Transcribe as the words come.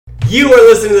You are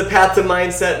listening to the Path to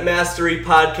Mindset Mastery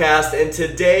podcast, and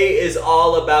today is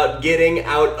all about getting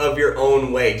out of your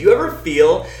own way. Do you ever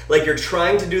feel like you're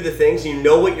trying to do the things, you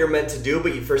know what you're meant to do,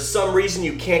 but for some reason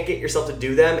you can't get yourself to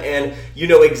do them, and you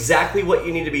know exactly what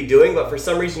you need to be doing, but for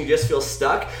some reason you just feel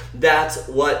stuck? That's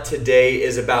what today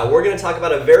is about. We're going to talk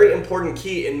about a very important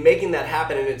key in making that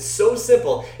happen, and it's so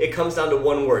simple, it comes down to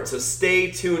one word. So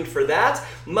stay tuned for that.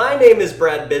 My name is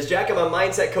Brad Bizjack. I'm a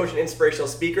mindset coach and inspirational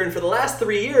speaker, and for the last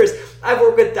 3 years, I've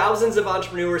worked with thousands of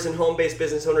entrepreneurs and home-based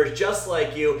business owners just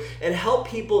like you and help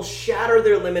people shatter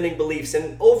their limiting beliefs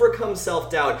and overcome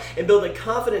self-doubt and build a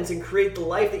confidence and create the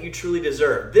life that you truly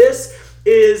deserve. This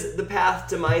is the Path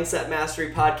to Mindset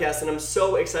Mastery podcast, and I'm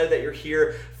so excited that you're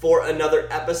here for another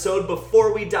episode.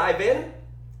 Before we dive in,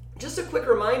 just a quick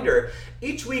reminder,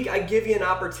 each week I give you an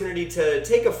opportunity to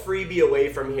take a freebie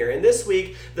away from here. And this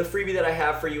week, the freebie that I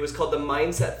have for you is called the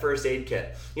Mindset First Aid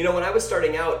Kit. You know, when I was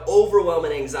starting out, overwhelm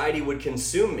and anxiety would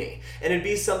consume me. And it'd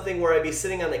be something where I'd be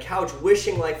sitting on the couch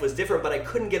wishing life was different, but I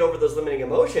couldn't get over those limiting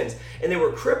emotions, and they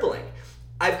were crippling.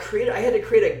 I had to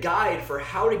create a guide for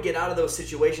how to get out of those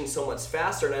situations so much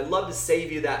faster, and I'd love to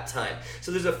save you that time.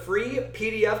 So there's a free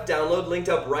PDF download linked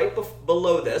up right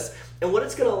below this, and what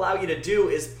it's going to allow you to do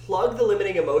is plug the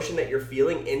limiting emotion that you're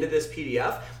feeling into this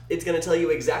PDF. It's going to tell you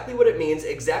exactly what it means,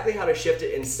 exactly how to shift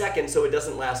it in seconds so it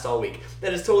doesn't last all week.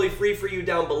 That is totally free for you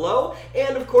down below.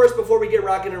 And of course, before we get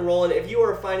rocking and rolling, if you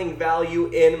are finding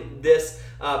value in this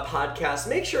podcast,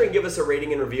 make sure and give us a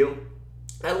rating and review.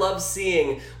 I love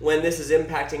seeing when this is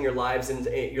impacting your lives and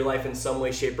your life in some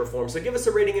way, shape, or form. So give us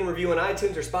a rating and review on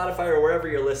iTunes or Spotify or wherever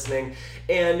you're listening.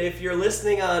 And if you're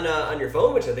listening on your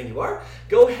phone, which I think you are,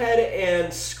 go ahead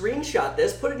and screenshot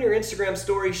this, put it in your Instagram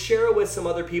story, share it with some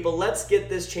other people. Let's get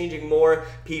this changing more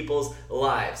people's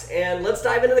lives. And let's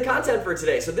dive into the content for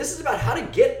today. So this is about how to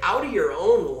get out of your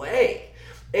own way.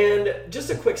 And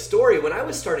just a quick story, when I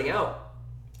was starting out,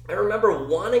 I remember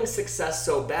wanting success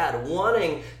so bad,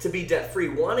 wanting to be debt-free,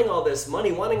 wanting all this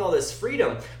money, wanting all this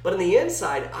freedom. But on the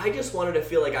inside, I just wanted to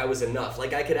feel like I was enough,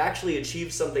 like I could actually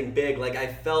achieve something big, like I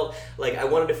felt like I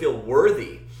wanted to feel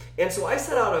worthy. And so I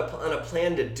set out on a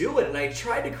plan to do it, and I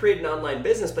tried to create an online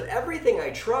business, but everything I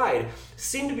tried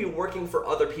seemed to be working for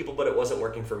other people, but it wasn't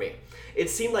working for me. It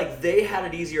seemed like they had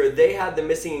it easier, they had the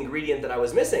missing ingredient that I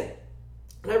was missing.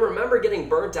 And I remember getting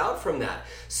burnt out from that,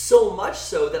 so much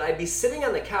so that I'd be sitting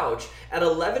on the couch at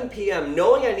 11 p.m.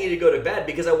 knowing I needed to go to bed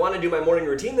because I want to do my morning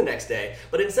routine the next day.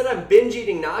 But instead I'm binge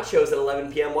eating nachos at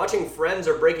 11 p.m., watching Friends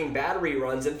or Breaking Bad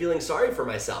reruns and feeling sorry for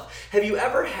myself. Have you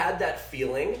ever had that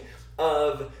feeling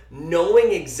of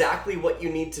knowing exactly what you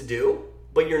need to do,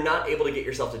 but you're not able to get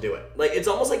yourself to do it? Like, it's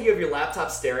almost like you have your laptop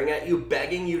staring at you,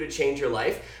 begging you to change your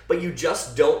life, but you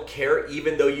just don't care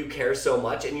even though you care so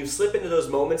much, and you slip into those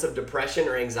moments of depression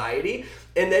or anxiety,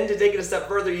 and then to take it a step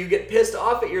further, you get pissed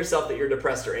off at yourself that you're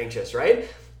depressed or anxious, right?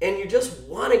 And you just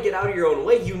want to get out of your own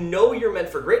way. You know you're meant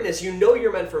for greatness, you know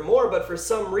you're meant for more, but for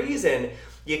some reason,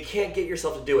 you can't get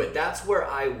yourself to do it. That's where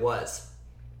I was.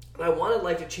 And I wanted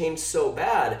life to change so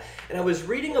bad. And I was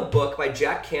reading a book by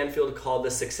Jack Canfield called The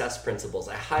Success Principles.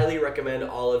 I highly recommend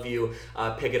all of you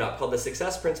pick it up, called The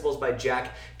Success Principles by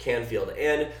Jack Canfield.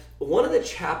 And one of the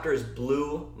chapters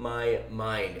blew my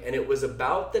mind, and it was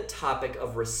about the topic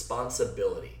of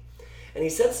responsibility. And he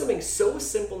said something so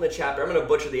simple in the chapter. I'm going to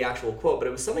butcher the actual quote, but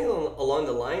it was something along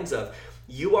the lines of,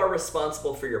 you are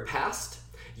responsible for your past,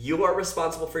 you are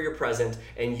responsible for your present,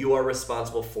 and you are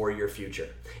responsible for your future.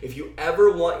 If you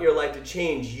ever want your life to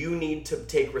change, you need to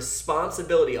take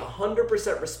responsibility,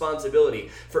 100% responsibility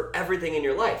for everything in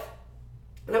your life.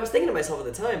 And I was thinking to myself at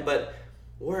the time, but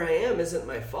where I am isn't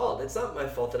my fault. It's not my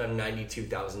fault that I'm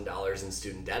 $92,000 in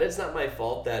student debt. It's not my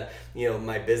fault that,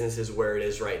 my business is where it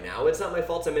is right now. It's not my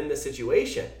fault I'm in this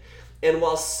situation. And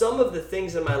while some of the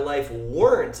things in my life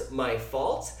weren't my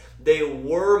fault, they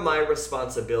were my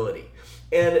responsibility.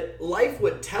 And life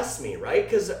would test me, right?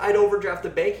 Because I'd overdraft the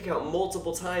bank account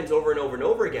multiple times over and over and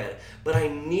over again. But I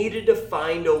needed to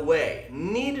find a way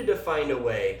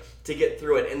to get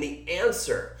through it. And the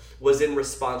answer was in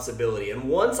responsibility. And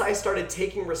once I started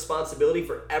taking responsibility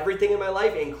for everything in my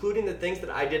life, including the things that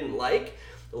I didn't like,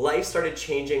 life started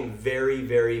changing very,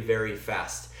 very, very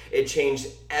fast. It changed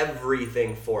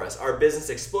everything for us. Our business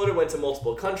exploded, went to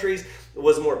multiple countries,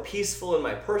 was more peaceful in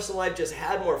my personal life, just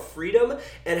had more freedom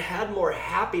and had more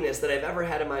happiness than I've ever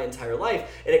had in my entire life.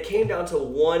 And it came down to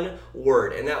one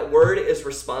word, and that word is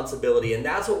responsibility. And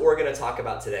that's what we're going to talk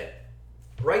about today.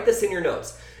 Write this in your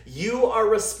notes. You are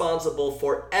responsible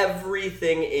for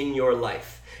everything in your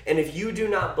life. And if you do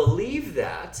not believe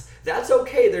that, that's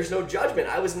okay. There's no judgment.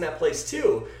 I was in that place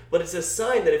too. But it's a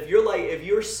sign that if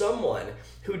you're someone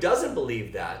who doesn't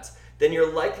believe that, then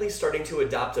you're likely starting to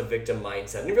adopt a victim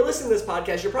mindset. And if you're listening to this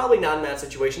podcast, you're probably not in that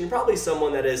situation. You're probably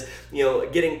someone that is,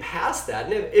 getting past that.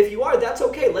 And if you are, that's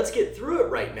okay. Let's get through it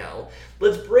right now.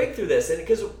 Let's break through this. And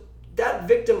because that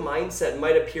victim mindset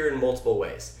might appear in multiple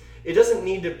ways. It doesn't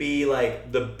need to be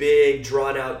like the big,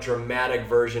 drawn out, dramatic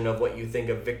version of what you think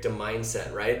of victim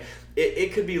mindset, right?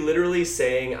 It could be literally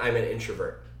saying, I'm an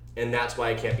introvert, and that's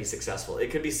why I can't be successful. It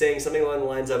could be saying something along the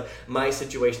lines of, my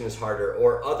situation is harder,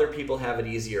 or other people have it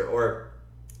easier, or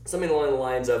something along the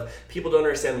lines of, people don't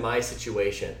understand my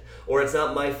situation, or it's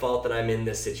not my fault that I'm in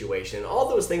this situation. All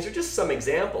those things are just some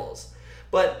examples.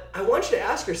 But I want you to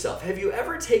ask yourself, have you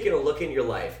ever taken a look in your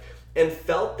life and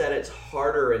felt that it's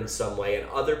harder in some way and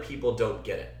other people don't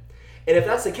get it? And if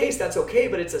that's the case, that's okay,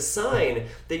 but it's a sign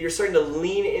that you're starting to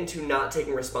lean into not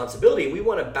taking responsibility. We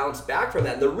want to bounce back from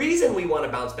that. And the reason we want to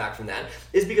bounce back from that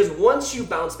is because once you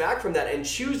bounce back from that and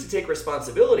choose to take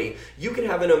responsibility, you can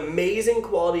have an amazing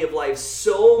quality of life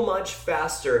so much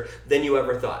faster than you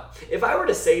ever thought. If I were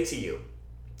to say to you,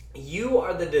 you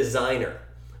are the designer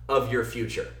of your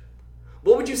future,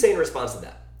 what would you say in response to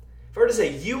that? If I were to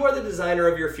say, you are the designer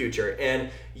of your future and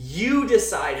you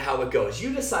decide how it goes,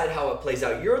 you decide how it plays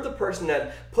out, you're the person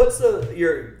that puts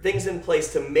your things in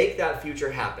place to make that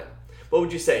future happen, what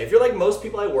would you say? If you're like most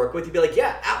people I work with, you'd be like,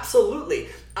 yeah, absolutely.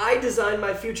 I designed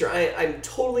my future. I'm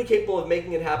totally capable of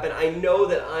making it happen. I know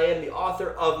that I am the author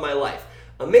of my life.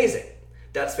 Amazing.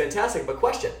 That's fantastic. But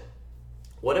question,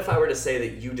 what if I were to say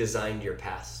that you designed your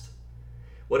past?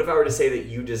 What if I were to say that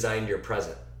you designed your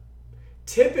present?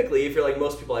 Typically, if you're like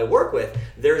most people I work with,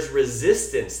 there's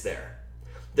resistance there.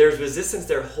 There's resistance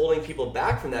there holding people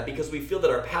back from that because we feel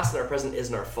that our past and our present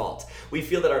isn't our fault. We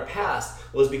feel that our past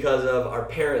was because of our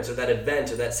parents or that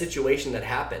event or that situation that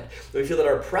happened. We feel that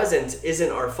our present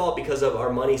isn't our fault because of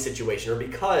our money situation or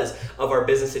because of our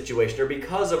business situation or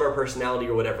because of our personality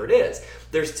or whatever it is.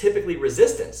 There's typically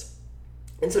resistance.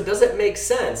 And so does it make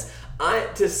sense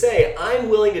to say I'm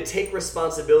willing to take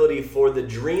responsibility for the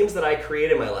dreams that I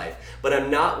create in my life, but I'm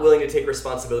not willing to take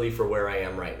responsibility for where I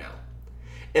am right now?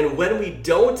 And when we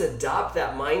don't adopt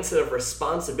that mindset of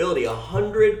responsibility,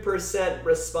 100%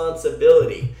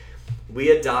 responsibility, we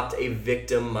adopt a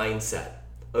victim mindset.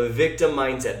 A victim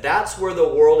mindset. That's where the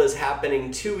world is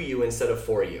happening to you instead of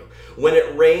for you. When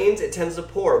it rains, it tends to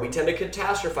pour. We tend to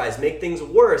catastrophize, make things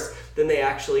worse than they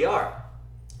actually are.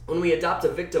 When we adopt a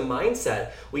victim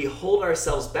mindset, we hold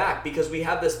ourselves back because we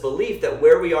have this belief that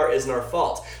where we are isn't our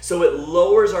fault. So it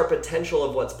lowers our potential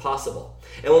of what's possible.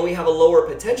 And when we have a lower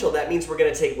potential, that means we're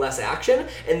going to take less action.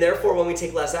 And therefore, when we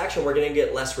take less action, we're going to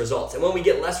get less results. And when we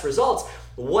get less results,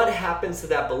 what happens to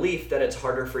that belief that it's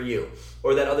harder for you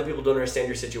or that other people don't understand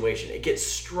your situation? It gets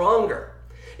stronger.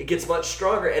 It gets much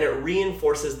stronger and it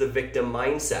reinforces the victim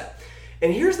mindset.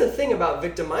 And here's the thing about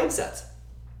victim mindsets.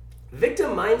 Victim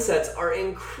mindsets are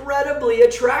incredibly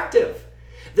attractive.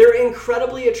 They're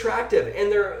incredibly attractive and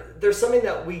they're something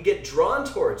that we get drawn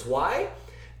towards. Why?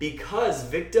 Because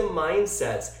victim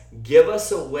mindsets give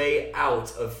us a way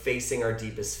out of facing our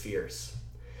deepest fears.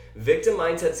 Victim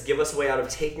mindsets give us a way out of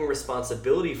taking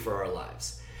responsibility for our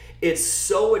lives. It's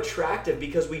so attractive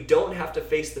because we don't have to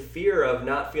face the fear of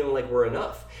not feeling like we're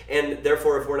enough. And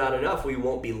therefore, if we're not enough, we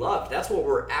won't be loved. That's what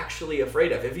we're actually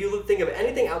afraid of. If you think of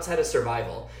anything outside of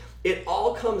survival, it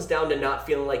all comes down to not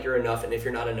feeling like you're enough, and if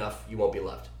you're not enough, you won't be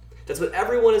loved. That's what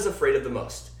everyone is afraid of the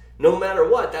most. No matter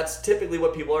what, that's typically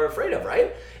what people are afraid of,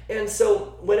 right? And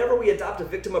so whenever we adopt a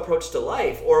victim approach to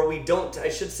life, or we don't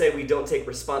take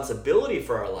responsibility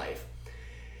for our life,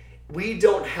 we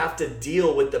don't have to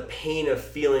deal with the pain of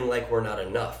feeling like we're not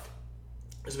enough,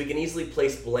 because we can easily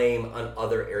place blame on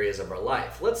other areas of our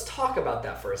life. Let's talk about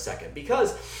that for a second,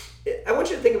 because I want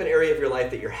you to think of an area of your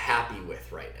life that you're happy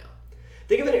with right now.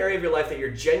 Think of an area of your life that you're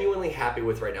genuinely happy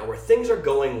with right now, where things are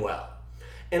going well.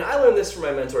 And I learned this from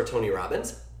my mentor, Tony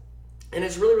Robbins, and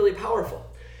it's really, really powerful.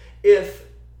 If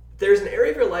there's an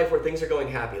area of your life where things are going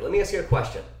happy, let me ask you a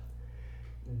question.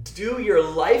 Do your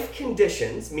life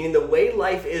conditions, meaning the way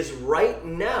life is right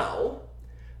now,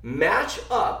 match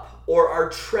up or are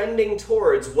trending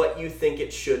towards what you think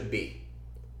it should be?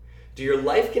 Do your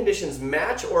life conditions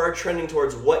match or are trending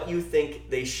towards what you think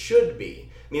they should be?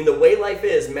 Meaning the way life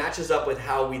is matches up with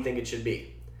how we think it should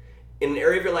be. In an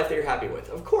area of your life that you're happy with.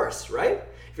 Of course, right?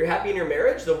 If you're happy in your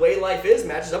marriage, the way life is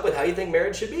matches up with how you think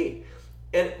marriage should be.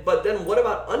 But then what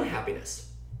about unhappiness?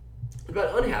 What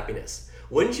about unhappiness?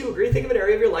 Wouldn't you agree? Think of an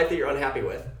area of your life that you're unhappy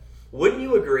with. Wouldn't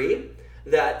you agree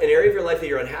that an area of your life that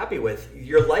you're unhappy with,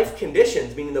 your life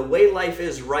conditions, meaning the way life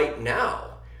is right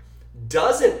now,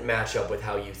 doesn't match up with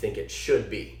how you think it should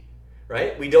be?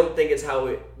 right? We don't think it's how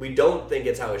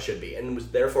it should be, and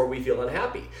therefore we feel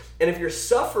unhappy. And if you're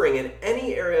suffering in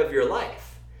any area of your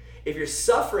life, it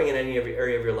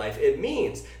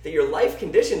means that your life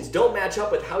conditions don't match up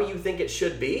with how you think it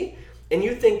should be, and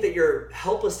you think that you're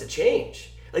helpless to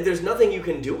change. Like there's nothing you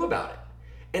can do about it.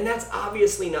 And that's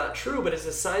obviously not true, but it's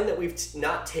a sign that we've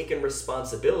not taken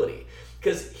responsibility.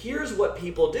 Because here's what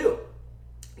people do.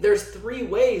 There's 3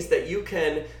 ways that you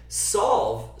can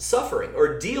solve suffering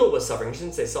or deal with suffering. I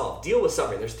shouldn't say solve, deal with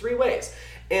suffering. There's 3 ways.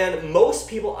 And most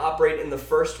people operate in the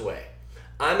first way.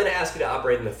 I'm going to ask you to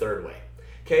operate in the third way.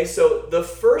 Okay, so the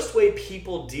first way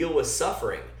people deal with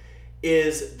suffering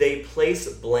is they place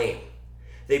blame.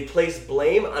 They place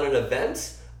blame on an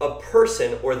event, a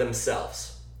person, or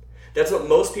themselves. That's what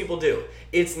most people do.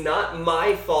 It's not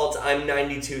my fault I'm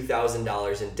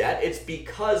 $92,000 in debt. It's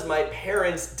because my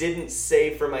parents didn't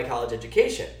save for my college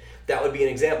education. That would be an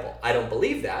example. I don't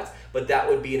believe that, but that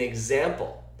would be an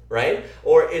example, right?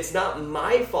 Or it's not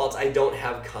my fault I don't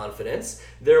have confidence.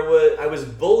 I was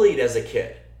bullied as a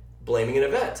kid, blaming an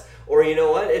event. Or you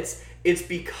know what? It's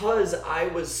because I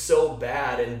was so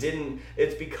bad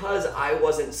it's because I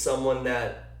wasn't someone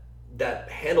that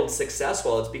handled success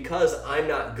well. It's because I'm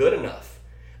not good enough.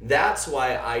 That's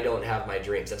why I don't have my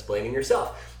dreams. That's blaming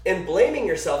yourself. And blaming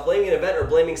yourself, blaming an event, or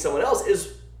blaming someone else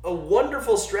is a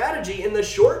wonderful strategy in the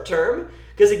short term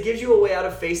because it gives you a way out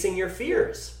of facing your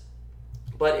fears.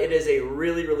 But it is a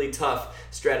really, really tough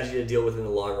strategy to deal with in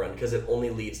the long run because it only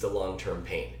leads to long-term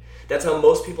pain. That's how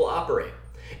most people operate.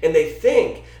 And they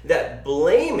think that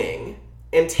blaming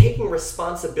and taking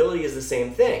responsibility is the same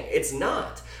thing. It's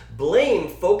not. Blame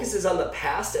focuses on the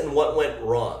past and what went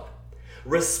wrong.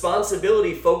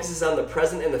 Responsibility focuses on the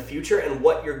present and the future and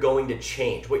what you're going to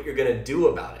change, what you're going to do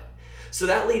about it. So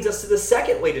that leads us to the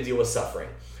second way to deal with suffering.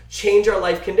 Change our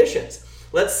life conditions.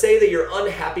 Let's say that you're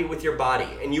unhappy with your body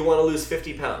and you want to lose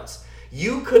 50 pounds.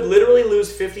 You could literally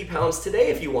lose 50 pounds today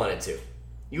if you wanted to.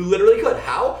 You literally could.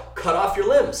 How? Cut off your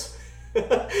limbs.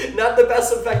 Not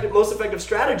the most effective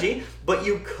strategy, but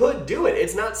you could do it.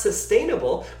 It's not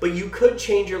sustainable, but you could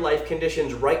change your life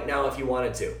conditions right now if you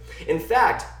wanted to. In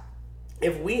fact,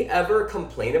 if we ever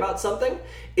complain about something,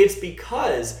 it's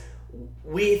because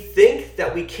we think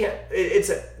that we can't.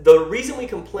 The reason we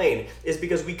complain is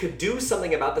because we could do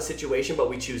something about the situation, but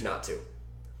we choose not to.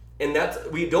 And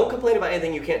we don't complain about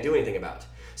anything you can't do anything about.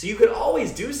 So you could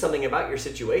always do something about your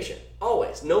situation.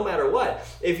 Always, no matter what.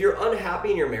 If you're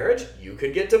unhappy in your marriage, you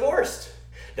could get divorced.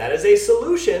 That is a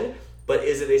solution, but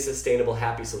is it a sustainable,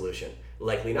 happy solution?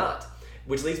 Likely not.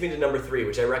 Which leads me to number 3,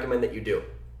 which I recommend that you do.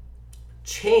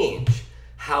 Change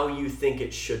how you think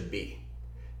it should be.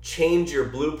 Change your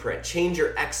blueprint. Change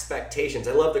your expectations.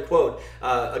 I love the quote,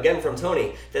 again from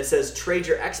Tony, that says, trade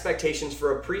your expectations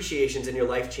for appreciations and your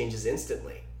life changes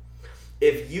instantly.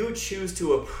 If you choose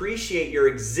to appreciate your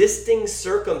existing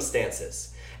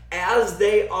circumstances as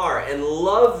they are and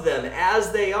love them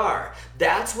as they are,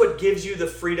 that's what gives you the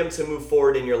freedom to move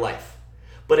forward in your life.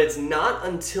 But it's not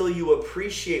until you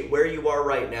appreciate where you are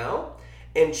right now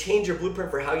and change your blueprint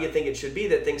for how you think it should be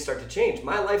that things start to change.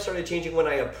 My life started changing when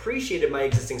I appreciated my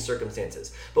existing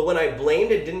circumstances. But when I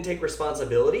blamed and didn't take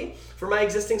responsibility for my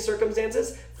existing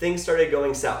circumstances, things started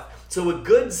going south. So a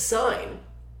good sign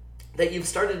that you've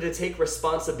started to take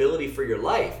responsibility for your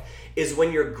life is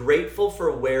when you're grateful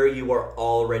for where you are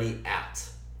already at.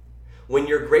 When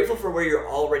you're grateful for where you're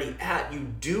already at, you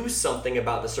do something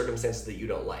about the circumstances that you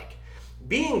don't like.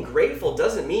 Being grateful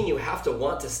doesn't mean you have to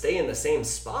want to stay in the same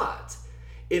spot.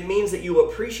 It means that you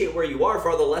appreciate where you are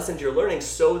for all the lessons you're learning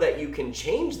so that you can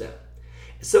change them.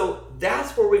 So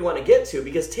that's where we want to get to,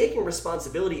 because taking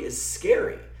responsibility is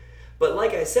scary. But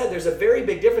like I said, there's a very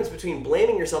big difference between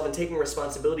blaming yourself and taking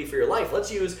responsibility for your life.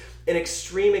 Let's use an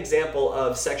extreme example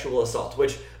of sexual assault,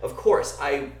 which, of course,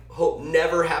 I hope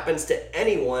never happens to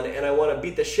anyone, and I want to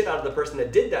beat the shit out of the person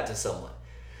that did that to someone.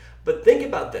 But think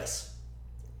about this.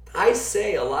 I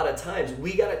say a lot of times,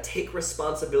 we got to take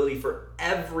responsibility for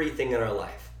everything in our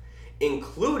life,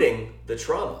 including the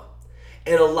trauma.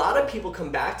 And a lot of people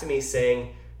come back to me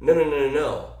saying,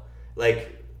 no.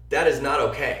 Like, that is not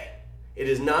okay. It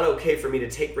is not okay for me to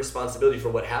take responsibility for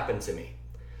what happened to me.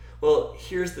 Well,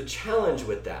 here's the challenge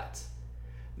with that.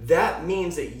 That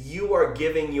means that you are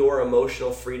giving your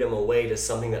emotional freedom away to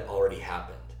something that already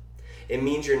happened. It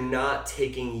means you're not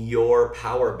taking your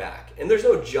power back. And there's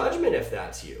no judgment if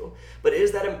that's you, but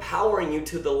is that empowering you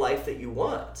to the life that you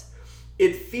want?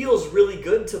 It feels really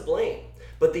good to blame,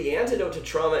 but the antidote to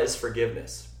trauma is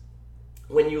forgiveness.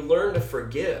 When you learn to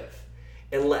forgive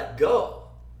and let go,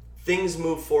 things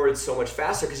move forward so much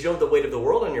faster because you don't have the weight of the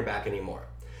world on your back anymore.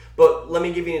 But let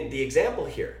me give you the example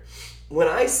here. when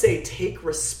I say take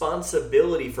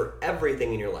responsibility for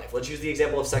everything in your life, let's use the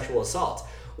example of sexual assault.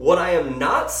 What I am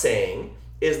not saying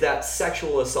is that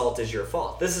sexual assault is your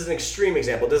fault. This is an extreme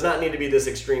example. It does not need to be this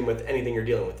extreme with anything you're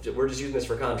dealing with. We're just using this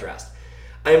for contrast.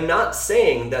 I am not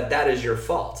saying that that is your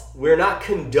fault. We're not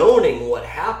condoning what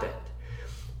happened.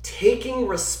 Taking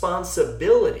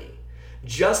responsibility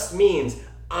just means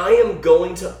I am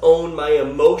going to own my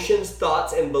emotions,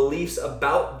 thoughts, and beliefs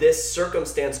about this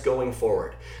circumstance going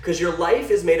forward. Because your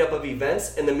life is made up of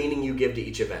events and the meaning you give to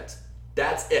each event.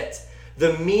 That's it.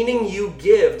 The meaning you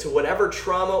give to whatever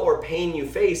trauma or pain you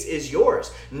face is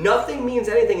yours. Nothing means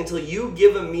anything until you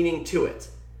give a meaning to it.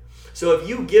 So if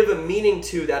you give a meaning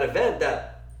to that event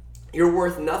that you're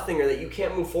worth nothing or that you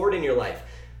can't move forward in your life,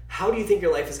 how do you think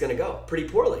your life is going to go? Pretty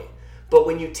poorly. But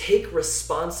when you take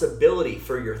responsibility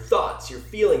for your thoughts, your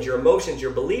feelings, your emotions,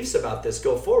 your beliefs about this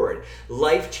go forward,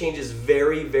 life changes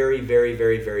very, very, very,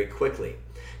 very, very quickly.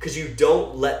 Because you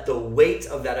don't let the weight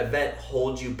of that event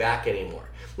hold you back anymore.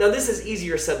 Now, this is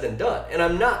easier said than done. And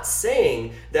I'm not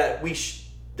saying that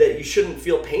that you shouldn't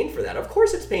feel pain for that. Of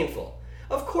course it's painful.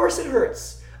 Of course it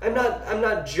hurts. I'm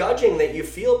not judging that you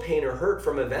feel pain or hurt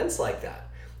from events like that.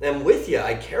 I'm with you.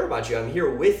 I care about you. I'm here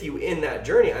with you in that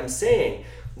journey. I'm saying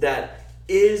that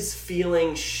is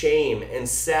feeling shame and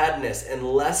sadness and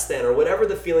less than, or whatever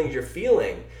the feelings you're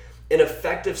feeling, an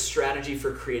effective strategy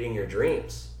for creating your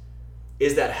dreams?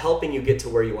 Is that helping you get to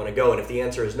where you want to go? And if the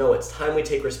answer is no, it's time we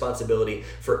take responsibility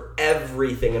for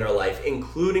everything in our life,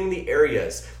 including the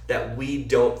areas that we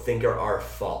don't think are our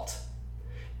fault.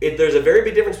 There's a very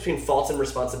big difference between fault and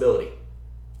responsibility.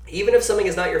 Even if something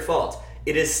is not your fault,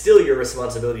 it is still your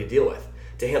responsibility to deal with,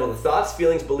 to handle the thoughts,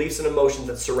 feelings, beliefs, and emotions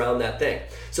that surround that thing.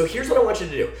 So here's what I want you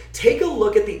to do. Take a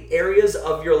look at the areas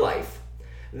of your life,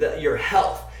 your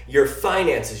health, your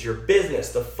finances, your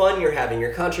business, the fun you're having,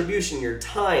 your contribution, your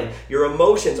time, your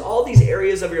emotions, all these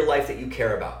areas of your life that you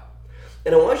care about.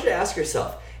 And I want you to ask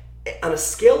yourself, on a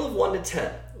scale of 1 to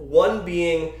 10, 1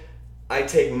 being, I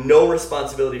take no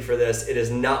responsibility for this, it is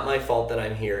not my fault that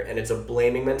I'm here, and it's a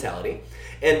blaming mentality.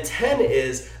 And 10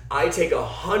 is, I take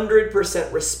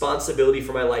 100% responsibility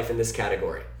for my life in this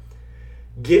category.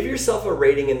 Give yourself a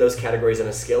rating in those categories on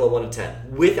a scale of 1 to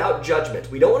 10, without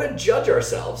judgment. We don't want to judge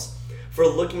ourselves for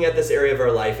looking at this area of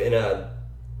our life in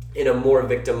a more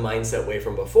victim mindset way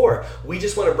from before. We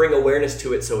just want to bring awareness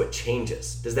to it so it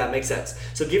changes. Does that make sense?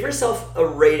 So give yourself a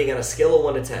rating on a scale of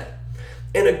 1 to 10.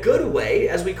 And a good way,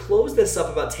 as we close this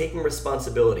up about taking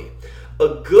responsibility,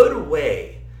 a good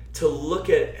way to look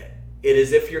at it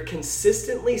is if you're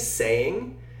consistently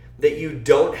saying that you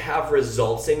don't have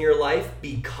results in your life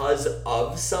because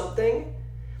of something,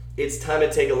 it's time to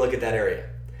take a look at that area.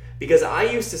 Because I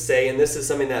used to say, and this is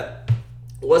something that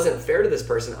wasn't fair to this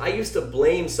person, I used to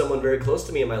blame someone very close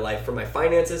to me in my life for my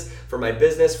finances, for my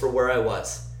business, for where I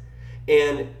was.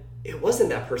 And it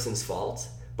wasn't that person's fault,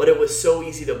 but it was so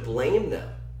easy to blame them.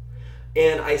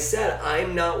 And I said,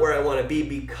 I'm not where I want to be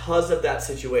because of that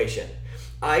situation.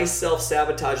 I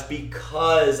self-sabotage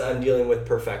because I'm dealing with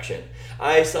perfection.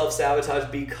 I self-sabotage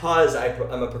because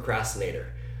I'm a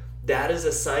procrastinator. That is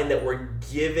a sign that we're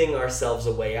giving ourselves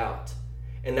a way out.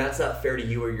 And that's not fair to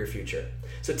you or your future.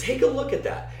 So take a look at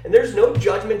that. And there's no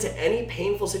judgment to any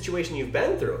painful situation you've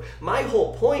been through. My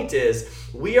whole point is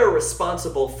we are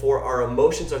responsible for our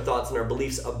emotions, our thoughts, and our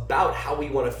beliefs about how we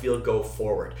want to feel go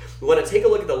forward. We want to take a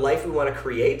look at the life we want to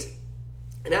create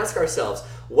and ask ourselves,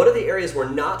 what are the areas we're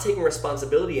not taking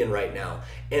responsibility in right now?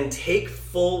 And take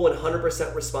full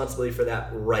 100% responsibility for that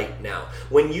right now.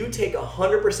 When you take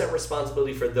 100%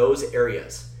 responsibility for those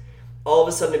areas, all of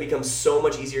a sudden it becomes so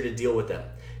much easier to deal with them.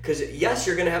 Because yes,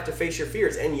 you're going to have to face your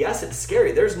fears. And yes, it's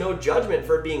scary. There's no judgment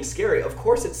for it being scary. Of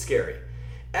course it's scary.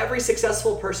 Every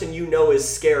successful person you know is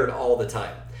scared all the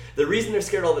time. The reason they're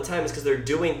scared all the time is because they're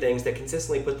doing things that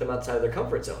consistently put them outside of their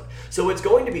comfort zone. So it's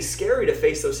going to be scary to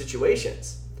face those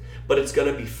situations, but it's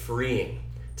going to be freeing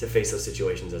to face those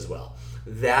situations as well.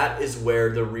 That is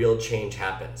where the real change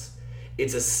happens.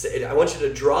 I want you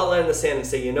to draw a line in the sand and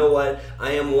say, you know what?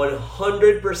 I am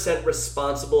 100%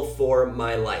 responsible for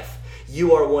my life.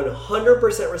 You are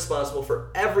 100% responsible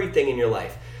for everything in your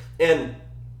life. And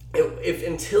if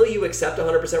until you accept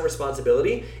 100%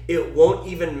 responsibility, it won't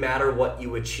even matter what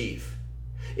you achieve.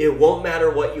 It won't matter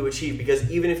what you achieve, because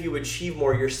even if you achieve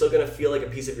more, you're still going to feel like a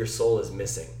piece of your soul is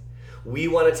missing. We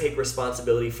want to take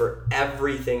responsibility for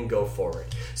everything go forward.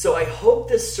 So I hope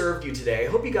this served you today. I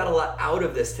hope you got a lot out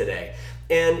of this today.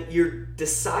 And you're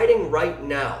deciding right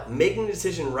now, making the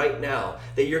decision right now,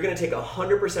 that you're going to take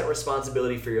 100%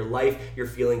 responsibility for your life, your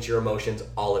feelings, your emotions,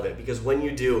 all of it. Because when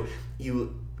you do,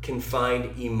 you can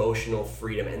find emotional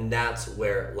freedom, and that's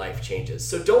where life changes.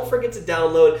 So don't forget to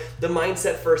download the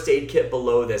Mindset First Aid Kit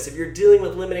below this. If you're dealing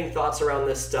with limiting thoughts around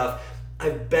this stuff,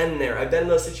 I've been there. I've been in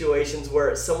those situations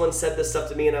where someone said this stuff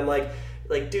to me and I'm like,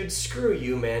 dude, screw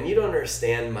you, man. You don't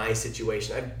understand my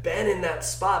situation. I've been in that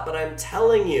spot, but I'm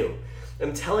telling you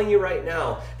right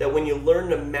now that when you learn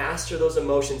to master those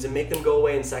emotions and make them go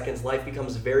away in seconds, life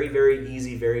becomes very, very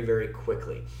easy, very, very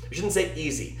quickly. I shouldn't say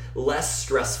easy, less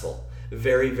stressful,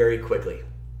 very, very quickly.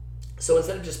 So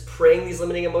instead of just praying these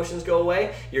limiting emotions go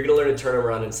away, you're going to learn to turn them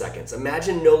around in seconds.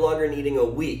 Imagine no longer needing a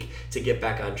week to get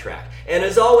back on track. And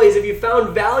as always, if you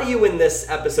found value in this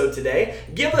episode today,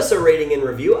 give us a rating and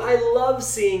review. I love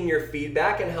seeing your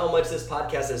feedback and how much this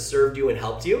podcast has served you and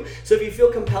helped you. So if you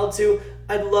feel compelled to,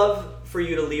 I'd love for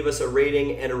you to leave us a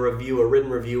rating and a review, a written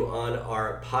review on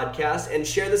our podcast, and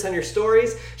share this on your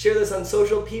stories, share this on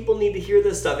social. People need to hear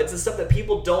this stuff. It's the stuff that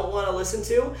people don't want to listen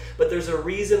to, but there's a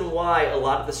reason why a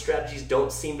lot of the strategies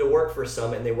don't seem to work for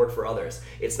some and they work for others.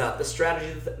 It's not the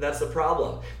strategy that's the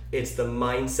problem. It's the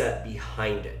mindset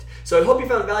behind it. So I hope you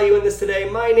found value in this today.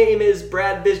 My name is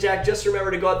Brad Bizjack. Just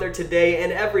remember to go out there today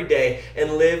and every day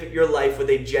and live your life with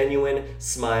a genuine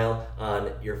smile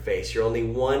on your face. You're only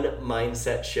one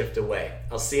mindset shift away.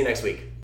 I'll see you next week.